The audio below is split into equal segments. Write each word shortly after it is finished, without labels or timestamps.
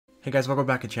Hey guys, welcome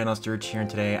back to channel Sturge here, and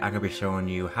today I'm going to be showing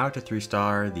you how to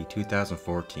 3-star the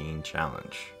 2014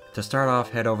 challenge. To start off,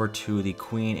 head over to the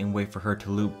Queen and wait for her to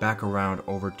loop back around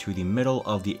over to the middle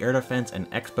of the air defense and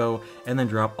expo, and then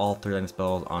drop all 3 lightning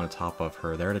spells on top of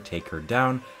her there to take her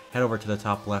down. Head over to the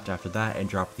top left after that and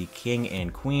drop the King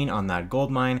and Queen on that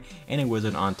gold mine and a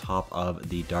wizard on top of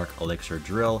the dark elixir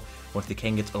drill. Once the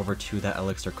King gets over to that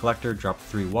elixir collector, drop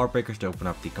 3 wall breakers to open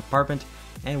up the compartment,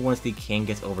 and once the King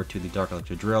gets over to the dark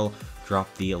elixir drill,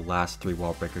 drop the last 3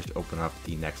 wall breakers to open up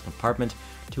the next compartment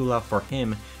to allow for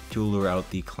him to lure out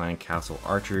the clan castle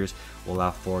archers. Will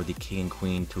allow for the King and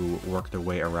Queen to work their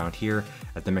way around here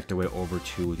as they make their way over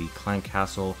to the clan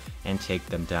castle and take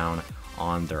them down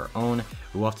on their own.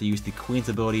 We will have to use the Queen's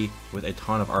ability with a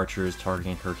ton of archers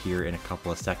targeting her here in a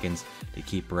couple of seconds to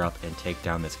keep her up and take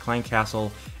down this clan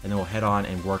castle, and then we'll head on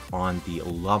and work on the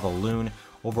LavaLoon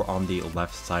over on the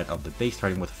left side of the base,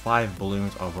 starting with 5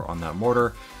 balloons over on that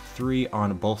mortar, 3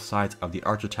 on both sides of the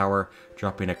archer tower,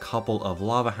 dropping a couple of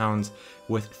lava hounds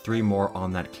with 3 more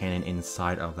on that cannon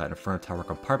inside of that inferno tower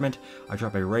compartment. I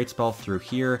drop a raid spell through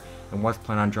here and was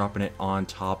planning on dropping it on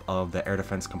top of the air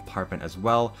defense compartment as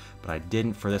well, but I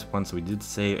didn't for this one, so we did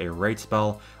save a raid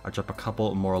spell. I drop a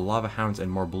couple more lava hounds and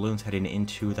more balloons heading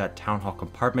into that town hall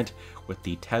compartment with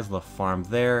the Tesla farm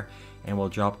there, and we'll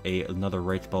drop another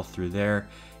raid spell through there.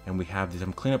 And we have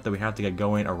some cleanup that we have to get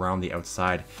going around the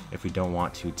outside if we don't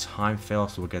want to time fail,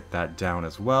 so we'll get that down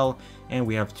as well. And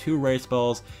we have 2 raid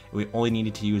spells. We only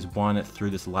needed to use 1 through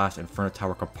this last Inferno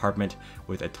Tower compartment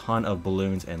with a ton of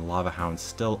balloons and lava hounds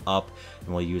still up, and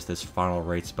we'll use this final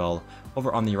raid spell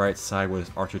over on the right side where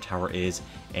this archer tower is,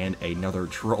 and another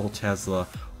troll Tesla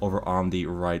over on the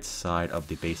right side of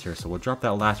the base here. So we'll drop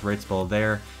that last raid spell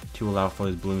there to allow for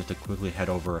these balloons to quickly head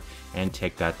over and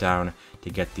take that down to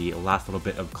get the last little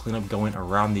bit of cleanup going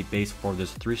around the base for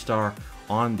this 3-star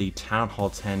on the Town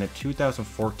Hall 10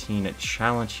 2014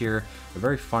 challenge here. A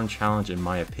very fun challenge in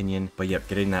my opinion, but yep,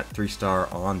 getting that 3-star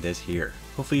on this here.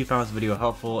 Hopefully you found this video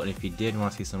helpful, and if you did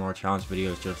want to see some more challenge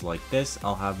videos just like this,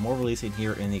 I'll have more releasing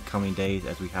here in the coming days,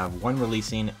 as we have one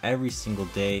releasing every single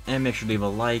day. And make sure to leave a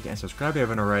like and subscribe if you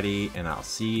haven't already, and I'll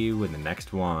see you in the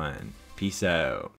next one. Peace out.